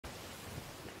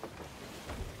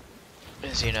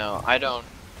As you know,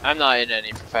 I'm not in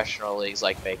any professional leagues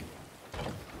like Bacon.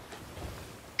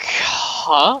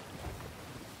 Huh?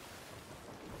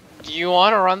 Do you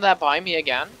want to run that by me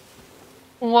again?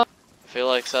 What?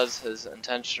 Felix has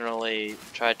intentionally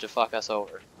tried to fuck us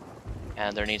over,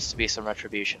 and there needs to be some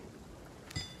retribution.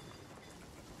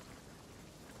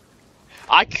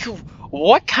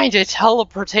 What kind of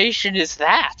teleportation is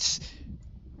that?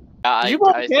 Did you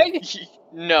blow a pig?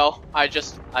 No, I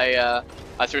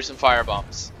threw some fire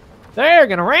bombs. They're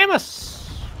gonna ram us.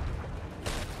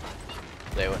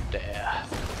 They went there.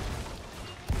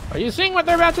 Are you seeing what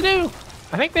they're about to do?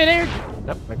 I think they dared.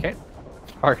 Nope, okay.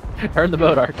 Ark, turn the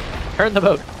boat, Ark. Turn the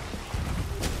boat.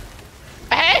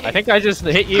 Hey! I think I just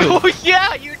hit you. Oh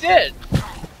yeah, you did!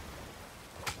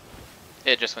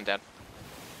 It just went down.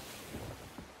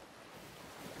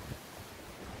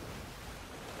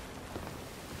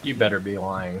 You better be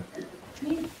lying.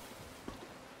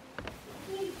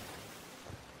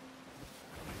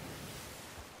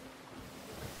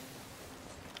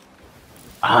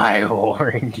 I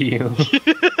warned you.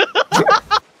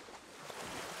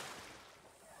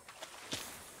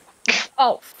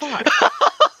 Oh, fuck.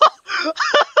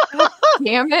 God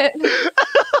damn it.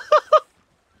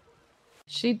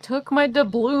 She took my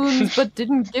doubloons, but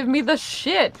didn't give me the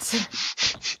shit.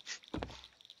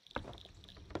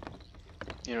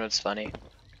 You know what's funny?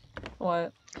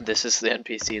 What? This is the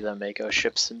NPC that Mako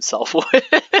ships himself with.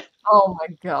 Oh my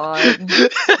god.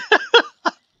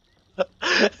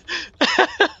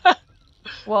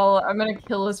 Well, I'm gonna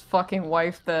kill his fucking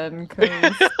wife then,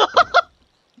 cause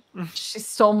she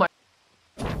stole my.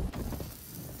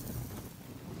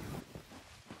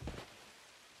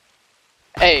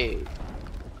 Hey.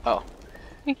 Oh.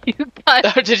 You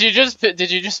got. Did you just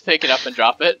pick it up and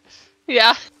drop it?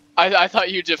 Yeah. I thought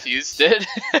you diffused it.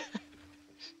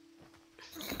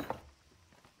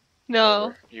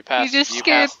 No. You passed. You just you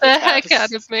scared passed the test. heck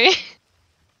out of me.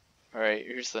 Alright,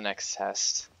 here's the next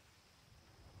test.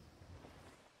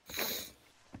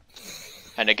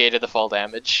 I negated the fall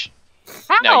damage.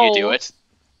 How? Now you do it.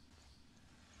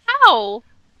 How?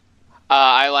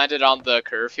 I landed on the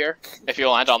curve here. If you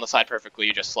land on the side perfectly,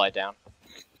 you just slide down.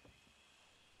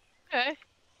 Okay.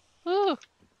 Ooh.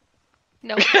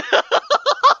 No.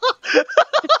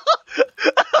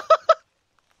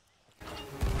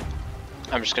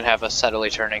 I'm just gonna have us steadily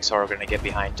turning, so we're gonna get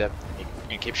behind him. You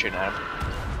can keep shooting at him.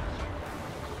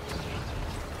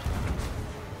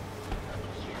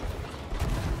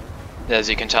 As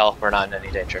you can tell, we're not in any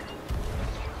danger.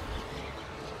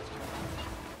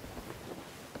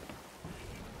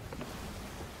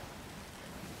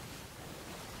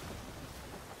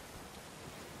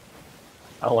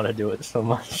 I want to do it so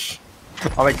much.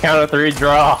 On the count of 3,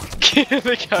 draw.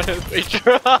 The count of 3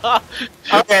 draw.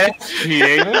 Okay, that's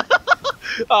cheating.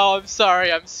 Oh, I'm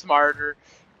sorry, I'm smarter.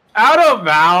 Out of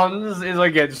bounds is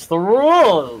against the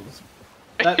rules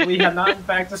that we have not, in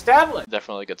fact, established.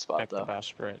 Definitely a good spot, though. Look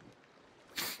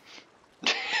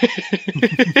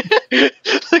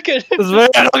at him.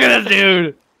 Look at this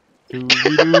dude.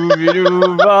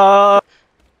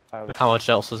 How much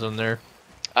else is in there?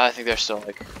 I think there's still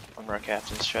like one more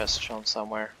captain's chest chilling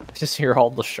somewhere. I just hear all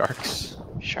the sharks.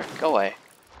 Shark, go away.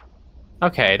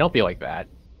 Okay, don't be like that.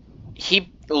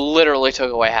 He literally took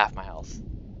away half my health.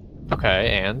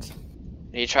 Okay, and?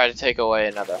 He tried to take away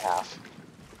another half.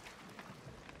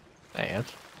 And?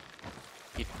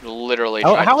 He literally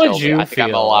tried how to kill would me. you I think feel?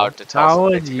 I'm allowed to tell How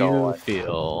somebody would to go you away.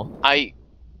 feel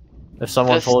If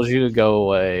someone this- told you to go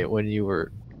away when you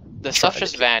were... The stuff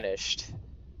just vanished.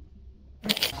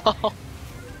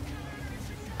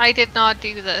 I did not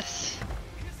do this.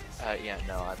 Yeah,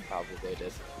 no, I probably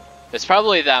did. It's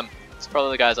probably them. It's probably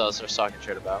the guys I was just talking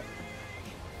shit about.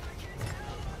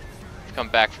 Come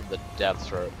back from the depths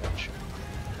for adventure.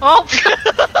 Oh!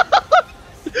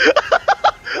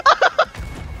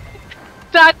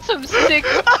 That's some sick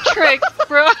tricks,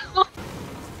 bro.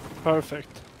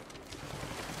 Perfect.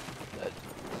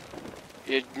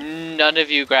 None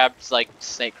of you grabbed like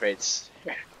snake crates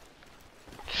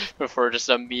before just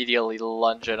immediately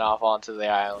lunging off onto the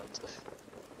island.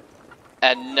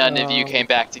 And none of you came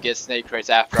back to get snake crates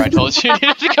after I told you you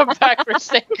needed to come back for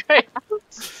snake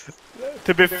crates.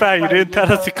 To be fair, you didn't tell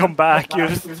us to come back. You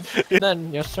just...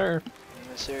 Then, yes sir.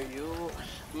 Yes, sir,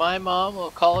 my mom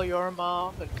will call your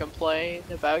mom and complain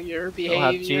about your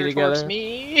behavior towards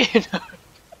me.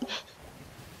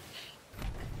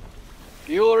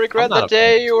 You will regret the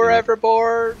day you were ever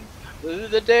born,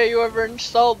 the day you ever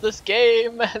installed this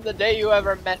game, and the day you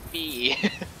ever met me.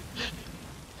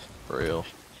 For real.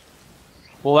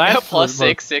 Well, that's plus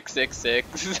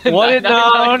 6666. What?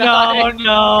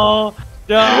 No.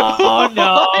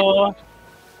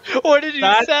 What did you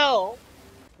That- sell?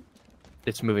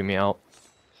 It's moving me out.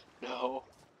 No.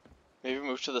 Maybe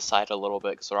move to the side a little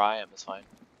bit, because where I am is fine.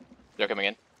 They're coming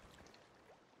in.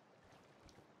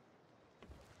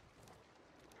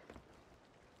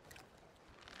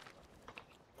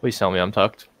 Please tell me I'm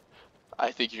tucked.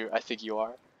 I think you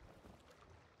are.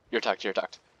 You're tucked, you're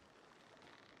tucked.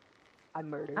 I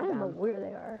murdered I don't know them. where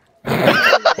they are.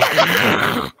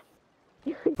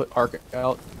 Put arc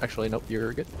out. Actually, nope,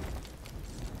 you're good.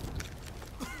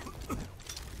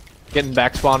 Getting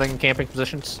back spawning camping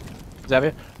positions.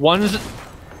 Zavia. One's.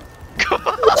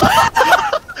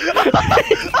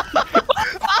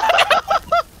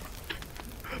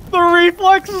 The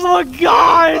reflexes of a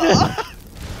god!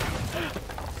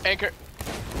 Anchor.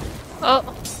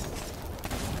 Oh.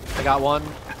 I got one.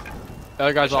 The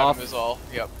other guy's Shot off. him as well.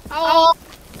 Yep. Oh.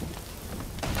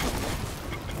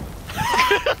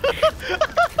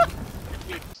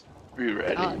 Be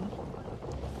ready.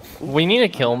 We need to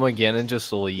kill them again and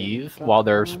just leave while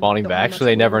they're spawning back, so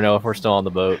they never know if we're still on the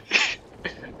boat.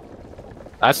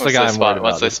 That's the guy I'm worried about.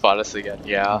 Once they spot us again,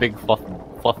 yeah. Big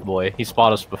fluff boy. He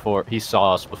spotted us before. He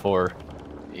saw us before.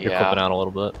 You're clipping out a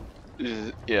little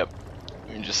bit. Yep.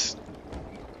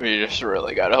 We just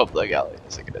really gotta hope the galley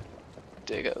isn't gonna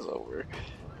dig us over.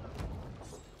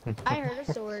 I heard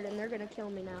a sword and they're gonna kill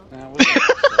me now.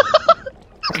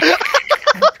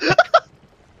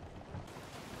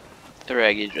 The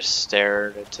Reggie just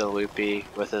stared into Loopy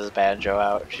with his banjo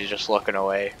out. She's just looking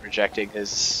away, rejecting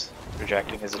his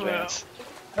advance.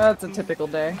 That's a typical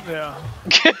day. Yeah.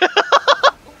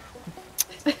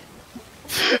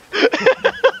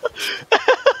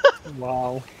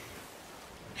 Wow.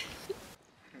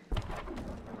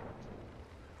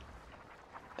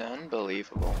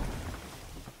 Unbelievable.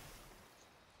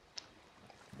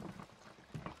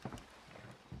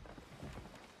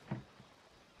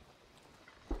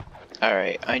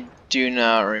 Alright, I do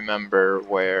not remember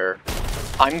where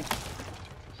I'm.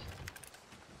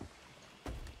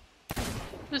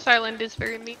 This island is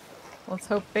very neat. Let's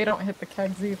hope they don't hit the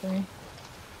kegs either.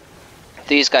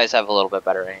 These guys have a little bit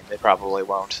better aim. They probably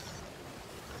won't.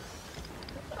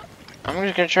 I'm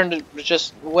just gonna turn to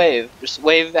just wave. Just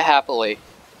wave happily.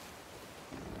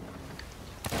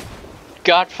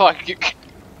 God fuck you.